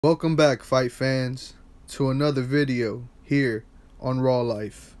Welcome back, fight fans, to another video here on Raw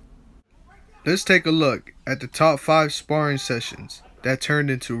Life. Let's take a look at the top 5 sparring sessions that turned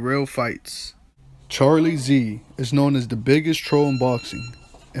into real fights. Charlie Z is known as the biggest troll in boxing,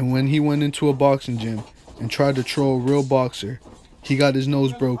 and when he went into a boxing gym and tried to troll a real boxer, he got his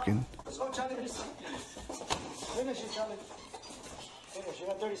nose broken.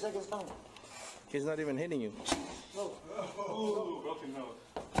 He's not even hitting you.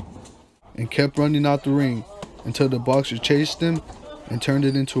 And kept running out the ring until the boxer chased him and turned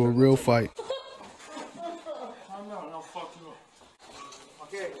it into a real fight.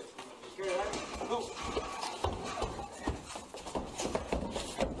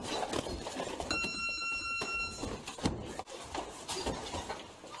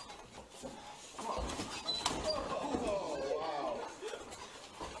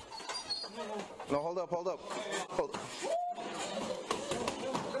 No, hold up. Hold up.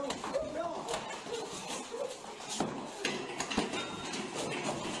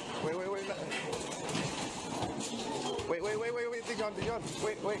 Wait, Dijon.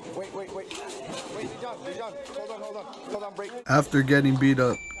 Wait, Dijon. Hold on, break. After getting beat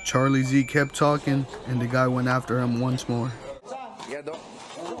up, Charlie Z kept talking and the guy went after him once more. Yeah, don't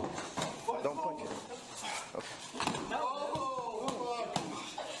punch it. Okay.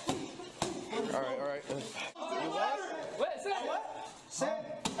 All right. You what? What? Say what? Say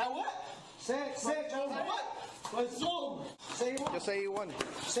that what? Say what? Let's zoom. Say what? Just say you won.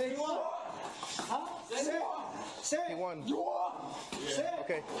 Say what? Huh? Say He won. You won. Say.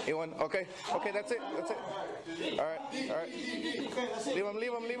 Okay, he won. Okay, that's it. All right.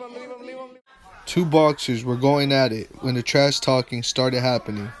 Leave him. Two boxers were going at it when the trash talking started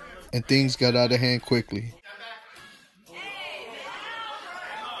happening and things got out of hand quickly.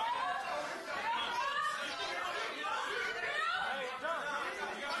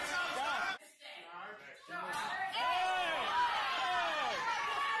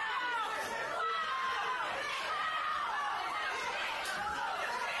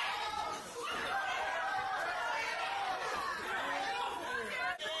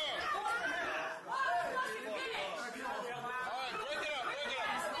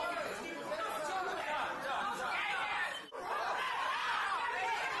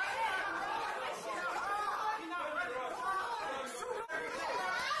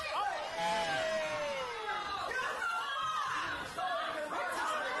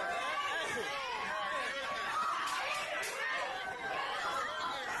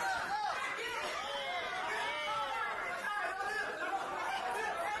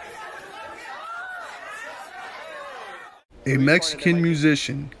 A Mexican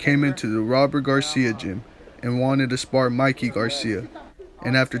musician came into the Robert Garcia gym and wanted to spar Mikey Garcia,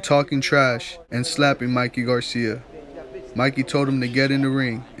 and after talking trash and slapping Mikey Garcia, Mikey told him to get in the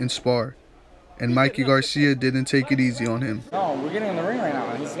ring and spar, and Mikey Garcia didn't take it easy on him. No, we're getting in the ring right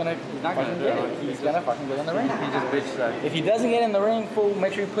now. He's not gonna get it. He's gonna fucking get in the ring. He just bitch that. If he doesn't get in the ring, fool,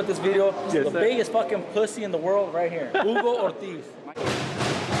 make sure you put this video. The biggest fucking pussy in the world right here. Hugo Ortiz.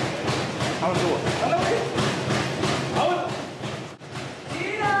 I'm gonna do it.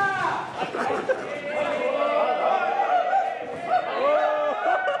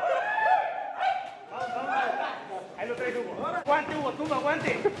 Aguante, Hugo, tú no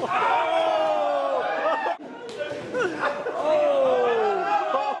aguante.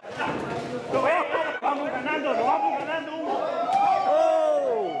 Vamos ganando, Hugo.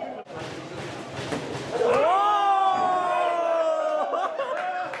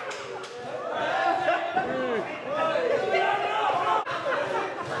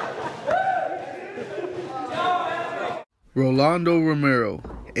 Rolando Romero,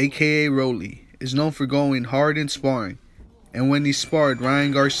 aka Rolly, is known for going hard in sparring, and when he sparred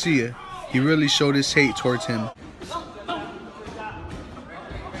Ryan Garcia, he really showed his hate towards him.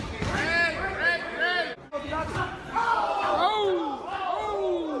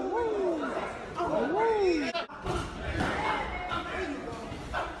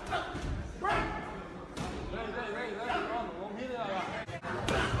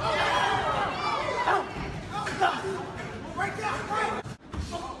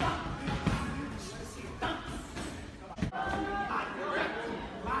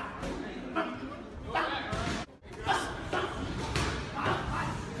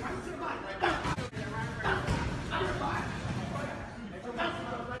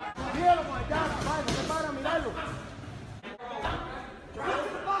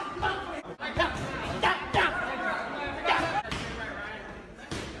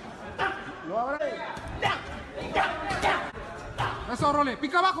 Eso, Role.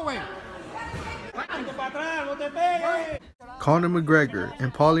 Pica abajo, güey. Para atrás, no te pegues. Conor McGregor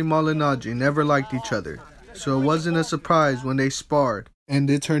and Paulie Malignaggi never liked each other, so it wasn't a surprise when they sparred, and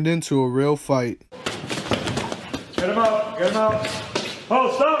it turned into a real fight. Get him out, get him out.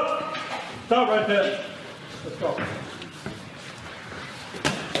 Oh, stop! Stop right there. Let's go.